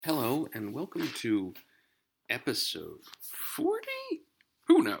Hello, and welcome to episode 40?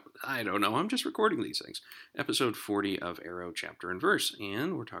 Who knows? I don't know. I'm just recording these things. Episode 40 of Arrow Chapter and Verse,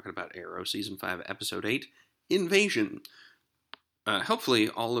 and we're talking about Arrow Season 5, Episode 8, Invasion. Hopefully,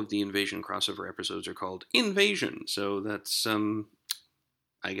 all of the Invasion crossover episodes are called Invasion, so that's,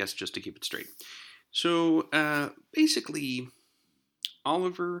 I guess, just to keep it straight. So, basically,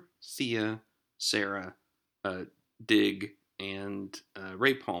 Oliver, Thea, Sarah, Dig, and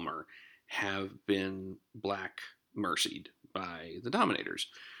Ray Palmer have been black mercied by the Dominators.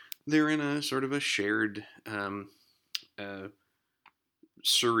 They're in a sort of a shared, surreal.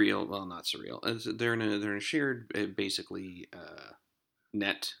 Well, not surreal. They're in a shared, basically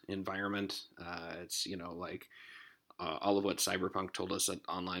net environment. It's like all of what Cyberpunk told us that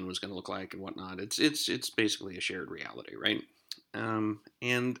online was going to look like and whatnot. It's basically a shared reality, right?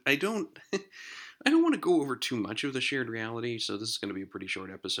 And I don't I don't want to go over too much of the shared reality, so this is going to be a pretty short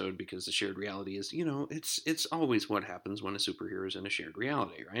episode because the shared reality is, it's always what happens when a superhero is in a shared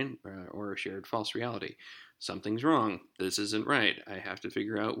reality, right? Or a shared false reality. Something's wrong. This isn't right. I have to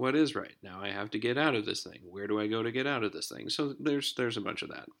figure out what is right. Now I have to get out of this thing. Where do I go to get out of this thing? So there's a bunch of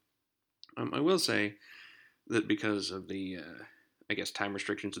that. I will say that because of the time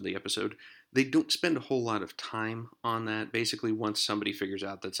restrictions of the episode, they don't spend a whole lot of time on that. Basically, once somebody figures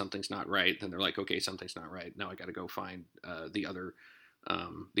out that something's not right, then they're like, okay, something's not right. Now I got to go find the other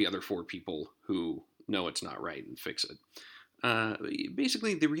four people who know it's not right and fix it.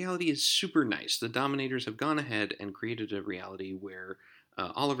 Basically, the reality is super nice. The Dominators have gone ahead and created a reality where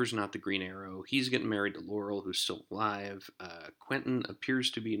Oliver's not the Green Arrow. He's getting married to Laurel, who's still alive. Quentin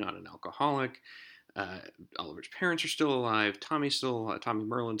appears to be not an alcoholic. Oliver's parents are still alive. Tommy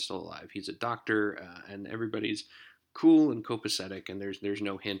Merlin's still alive. He's a doctor, and everybody's cool and copacetic. And there's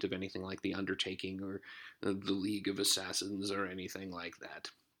no hint of anything like the Undertaking or the League of Assassins or anything like that.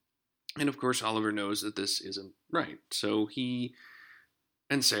 And of course, Oliver knows that this isn't right. So he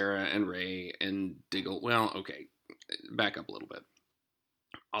and Sarah and Ray and Diggle. Well, okay, back up a little bit.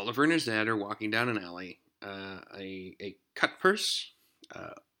 Oliver and his dad are walking down an alley. A cut purse,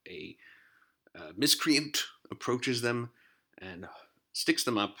 a miscreant approaches them and sticks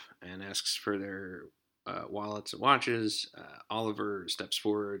them up and asks for their wallets and watches. Oliver steps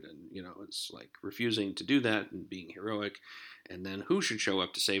forward and, is like refusing to do that and being heroic. And then who should show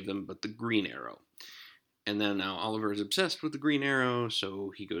up to save them but the Green Arrow? And then now Oliver is obsessed with the Green Arrow,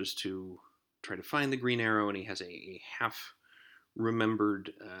 so he goes to try to find the Green Arrow, and he has a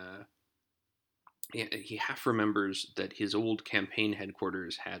half-remembered he half remembers that his old campaign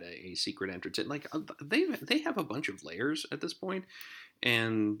headquarters had a secret entrance. They have a bunch of layers at this point,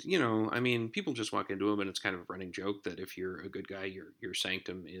 and people just walk into them, and it's kind of a running joke that if you're a good guy, your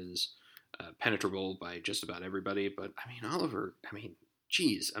sanctum is penetrable by just about everybody. But Oliver,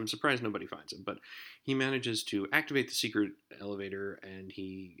 geez, I'm surprised nobody finds him. But he manages to activate the secret elevator, and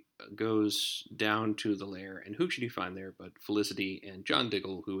he goes down to the lair. And who should he find there but Felicity and John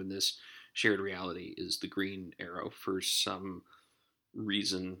Diggle, who in this shared reality is the Green Arrow for some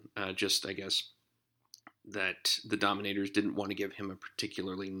reason. Just, I guess, that the Dominators didn't want to give him a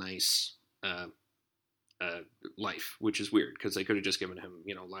particularly nice life, which is weird because they could have just given him,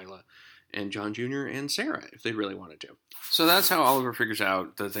 Lila and John Jr. and Sarah if they really wanted to. So that's how Oliver figures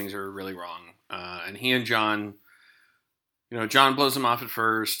out that things are really wrong. And he and John, John blows him off at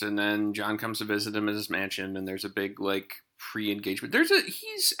first, and then John comes to visit him at his mansion, and there's a big, pre-engagement.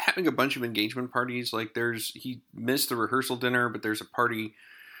 He's having a bunch of engagement parties. He missed the rehearsal dinner, but there's a party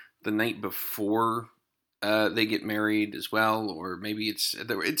the night before they get married as well, or maybe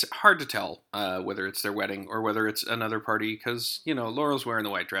it's hard to tell whether it's their wedding or whether it's another party, because Laurel's wearing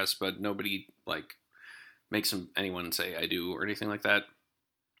the white dress, but nobody makes anyone say I do or anything like that.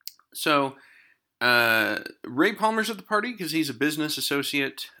 So Ray Palmer's at the party because he's a business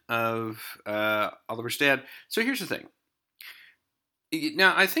associate of Oliver's dad. So here's the thing.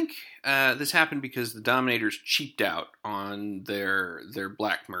 Now, I think this happened because the Dominators cheaped out on their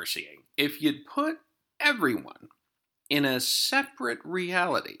black mercying. If you'd put everyone in a separate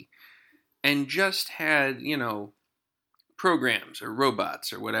reality and just had, programs or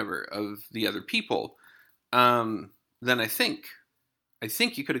robots or whatever of the other people, then I think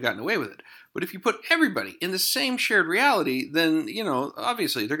you could have gotten away with it. But if you put everybody in the same shared reality, then,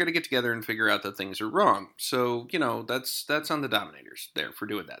 obviously they're going to get together and figure out that things are wrong. So, that's on the Dominators there for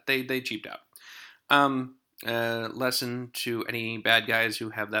doing that. They cheaped out. Lesson to any bad guys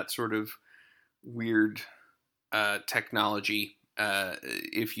who have that sort of weird technology.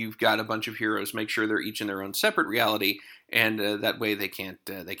 If you've got a bunch of heroes, make sure they're each in their own separate reality, and that way they can't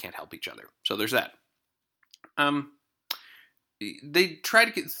help each other. So there's that. they try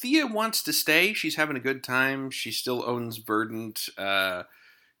to get Thea wants to stay. She's having a good time. She still owns Verdant.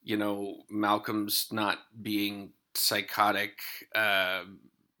 Malcolm's not being psychotic.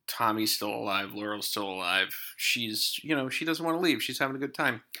 Tommy's still alive. Laurel's still alive. She's, she doesn't want to leave. She's having a good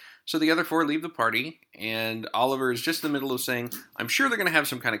time. So the other four leave the party, and Oliver is just in the middle of saying, I'm sure they're going to have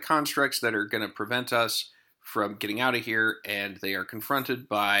some kind of constructs that are going to prevent us from getting out of here, and they are confronted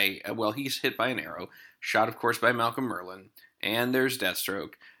by, he's hit by an arrow, shot, of course, by Malcolm Merlyn, and there's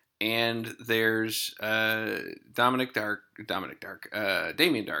Deathstroke, and there's Damien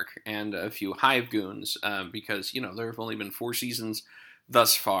Dark, and a few Hive goons, because, there have only been 4 seasons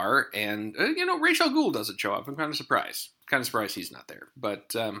thus far, and, Ra's al Ghul doesn't show up. I'm kind of surprised. He's not there.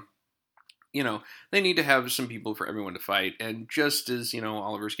 But, they need to have some people for everyone to fight, and just as,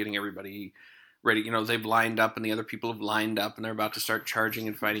 Oliver's getting everybody ready, they've lined up, and the other people have lined up, and they're about to start charging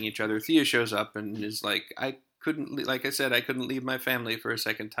and fighting each other, Thea shows up and is like, I couldn't leave my family for a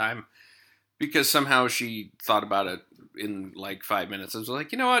second time, because somehow she thought about it in 5 minutes. I was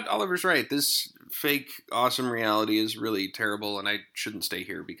like, you know what, Oliver's right. This fake, awesome reality is really terrible, and I shouldn't stay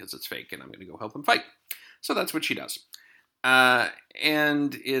here because it's fake, and I'm going to go help him fight. So that's what she does.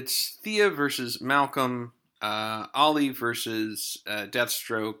 And it's Thea versus Malcolm, Ollie versus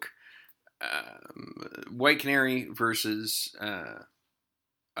Deathstroke, White Canary versus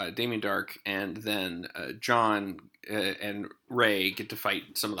Damien Dark, and then John and Ray get to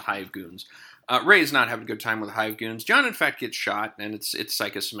fight some of the Hive goons. Ray's not having a good time with the Hive goons. John, in fact, gets shot, and it's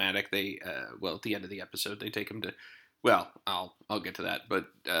psychosomatic. They, at the end of the episode, they take him to, I'll get to that, but,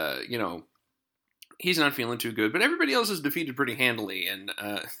 he's not feeling too good, but everybody else is defeated pretty handily, and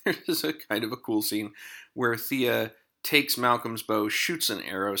there's a kind of a cool scene where Thea takes Malcolm's bow, shoots an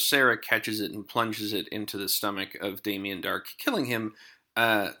arrow, Sarah catches it and plunges it into the stomach of Damien Dark, killing him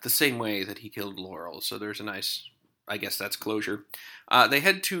the same way that he killed Laurel. So there's a nice, I guess that's closure. They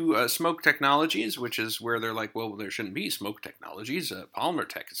head to Smoke Technologies, which is where they're like, well, there shouldn't be Smoke Technologies. Polymer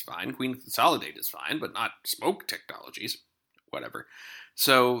Tech is fine. Queen Consolidate is fine, but not Smoke Technologies. Whatever.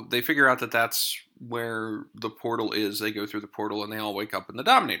 So they figure out that that's where the portal is. They go through the portal and they all wake up in the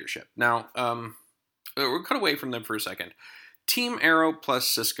Dominator ship. Now, we'll cut away from them for a second. Team Arrow plus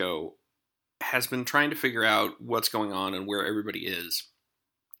Cisco has been trying to figure out what's going on and where everybody is.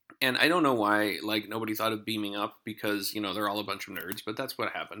 And I don't know why, nobody thought of beaming up because, they're all a bunch of nerds, but that's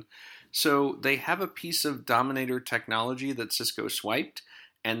what happened. So they have a piece of Dominator technology that Cisco swiped,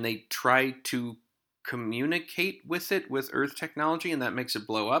 and they try to communicate with it with Earth technology, and that makes it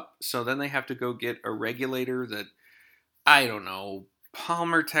blow up. So then they have to go get a regulator that, I don't know,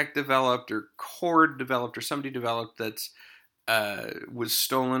 Palmer Tech developed or Cord developed or somebody developed that's was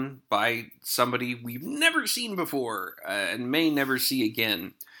stolen by somebody we've never seen before and may never see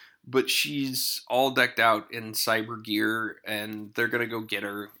again. But she's all decked out in cyber gear, and they're going to go get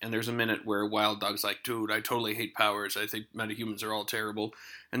her. And there's a minute where Wild Dog's like, dude, I totally hate powers. I think metahumans are all terrible.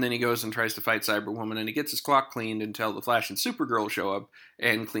 And then he goes and tries to fight Cyberwoman, and he gets his clock cleaned until the Flash and Supergirl show up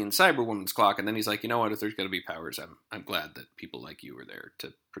and clean Cyberwoman's clock. And then he's like, you know what, if there's going to be powers, I'm glad that people like you are there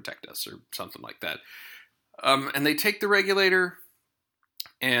to protect us, or something like that. And they take the regulator,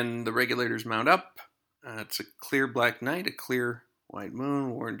 and the regulators mount up. It's a clear black night, a clear white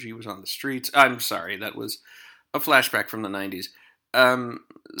moon. Warren G was on the streets. I'm sorry, that was a flashback from the 90s.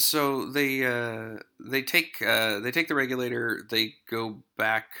 So they take the regulator. They go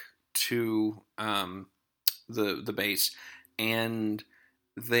back to the base, and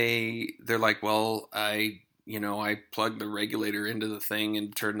they're like, well, I plugged the regulator into the thing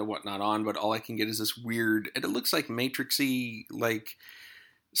and turned the whatnot on, but all I can get is this weird, and it looks like Matrixy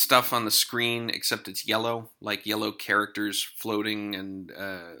stuff on the screen, except it's yellow, yellow characters floating and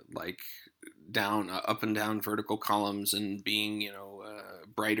down, up and down vertical columns, and being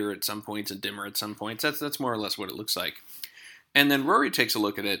brighter at some points and dimmer at some points. That's more or less what it looks like. And then Rory takes a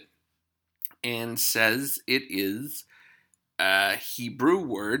look at it and says it is a Hebrew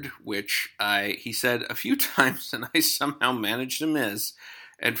word, which he said a few times and I somehow managed to miss.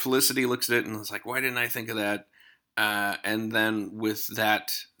 And Felicity looks at it and was like, why didn't I think of that? And then with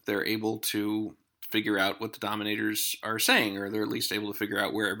that, they're able to figure out what the Dominators are saying, or they're at least able to figure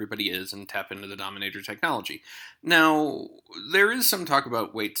out where everybody is and tap into the Dominator technology. Now, there is some talk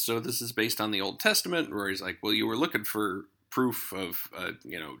about, wait, so this is based on the Old Testament? Rory's like, well, you were looking for proof of,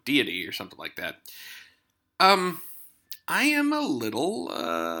 deity or something like that. I am a little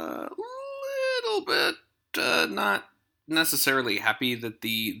bit not necessarily happy that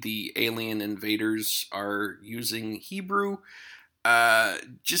the alien invaders are using Hebrew,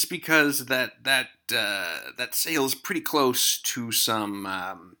 just because that sails pretty close to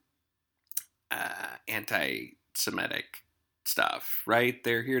some anti-Semitic stuff, right?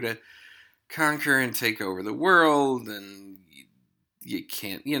 They're here to conquer and take over the world, and you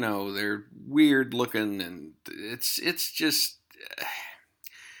can't, they're weird looking, and it's just.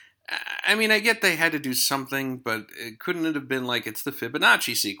 I mean, I get they had to do something, but couldn't it have been like it's the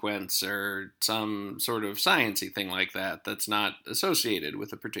Fibonacci sequence or some sort of sciencey thing like that that's not associated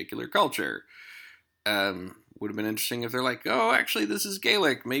with a particular culture? Would have been interesting if they're like, oh, actually, this is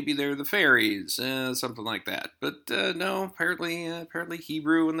Gaelic. Maybe they're the fairies, something like that. But no, apparently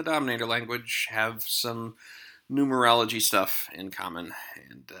Hebrew and the Dominator language have some numerology stuff in common.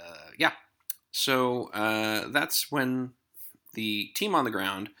 And yeah, so that's when the team on the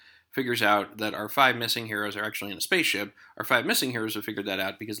ground figures out that our 5 missing heroes are actually in a spaceship. Our 5 missing heroes have figured that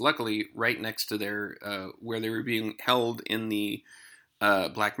out because luckily, right next to their where they were being held in the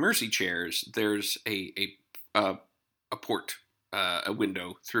Black Mercy chairs, there's a port, a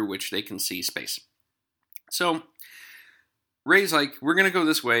window through which they can see space. So Ray's like, we're going to go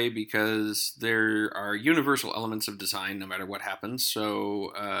this way because there are universal elements of design no matter what happens.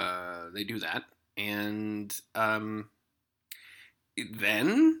 So they do that. And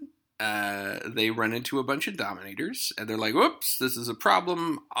then they run into a bunch of Dominators, and they're like, whoops, this is a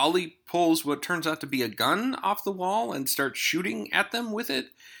problem. Ollie pulls what turns out to be a gun off the wall and starts shooting at them with it.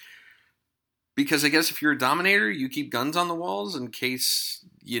 Because I guess if you're a Dominator, you keep guns on the walls in case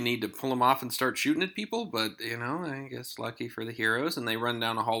you need to pull them off and start shooting at people. But, I guess lucky for the heroes. And they run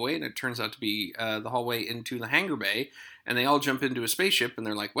down a hallway, and it turns out to be the hallway into the hangar bay. And they all jump into a spaceship, and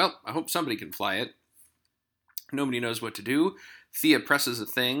they're like, well, I hope somebody can fly it. Nobody knows what to do. Thea presses a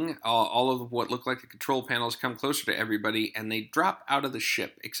thing. All of what look like the control panels come closer to everybody, and they drop out of the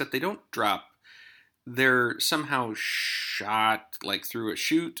ship. Except they don't drop. They're somehow shot like through a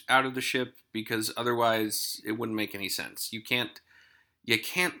chute out of the ship, because otherwise it wouldn't make any sense. You can't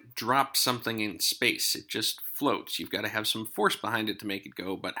drop something in space. It just floats. You've got to have some force behind it to make it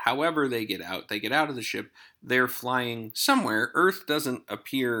go. But however they get out of the ship. They're flying somewhere. Earth doesn't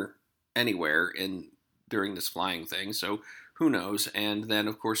appear anywhere during this flying thing, so who knows? And then,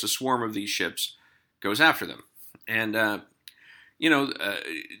 of course, a swarm of these ships goes after them. And,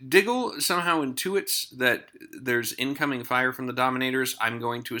 Diggle somehow intuits that there's incoming fire from the Dominators. I'm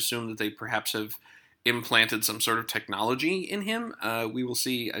going to assume that they perhaps have implanted some sort of technology in him. We will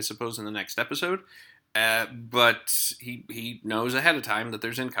see, I suppose, in the next episode. But he knows ahead of time that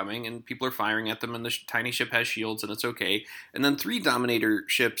there's incoming, and people are firing at them, and the tiny ship has shields, and it's okay. And then 3 Dominator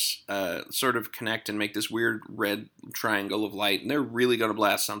ships sort of connect and make this weird red triangle of light, and they're really going to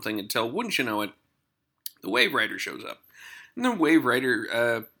blast something until, wouldn't you know it, the Wave Rider shows up. And the Wave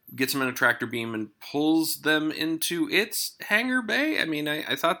Rider gets them in a tractor beam and pulls them into its hangar bay. I mean,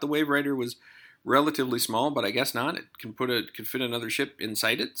 I thought the Wave Rider was relatively small, but I guess not. It could fit another ship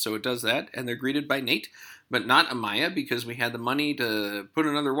inside it, so it does that. And they're greeted by Nate, but not Amaya, because we had the money to put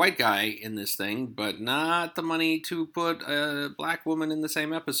another white guy in this thing, but not the money to put a black woman in the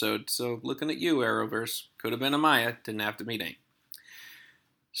same episode. So looking at you, Arrowverse, could have been Amaya. Didn't have to meet Nate.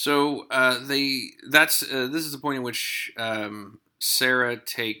 So this is the point in which Sarah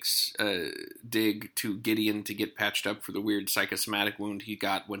takes Dig to Gideon to get patched up for the weird psychosomatic wound he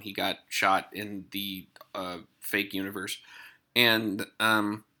got when he got shot in the fake universe. And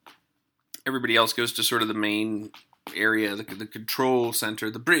everybody else goes to sort of the main area, the control center,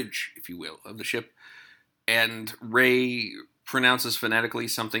 the bridge, if you will, of the ship. And Ray pronounces phonetically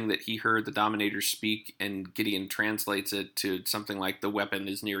something that he heard the Dominators speak, and Gideon translates it to something like the weapon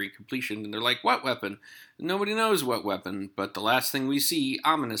is nearing completion. And they're like, what weapon? Nobody knows what weapon, but the last thing we see,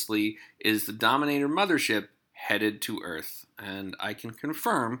 ominously, is the Dominator mothership headed to Earth. And I can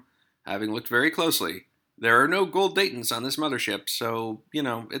confirm, having looked very closely, there are no gold Daytons on this mothership, so,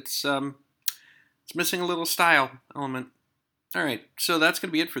 it's missing a little style element. All right, so that's going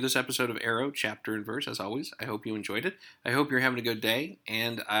to be it for this episode of Arrow, Chapter and Verse, as always. I hope you enjoyed it. I hope you're having a good day,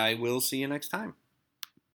 and I will see you next time.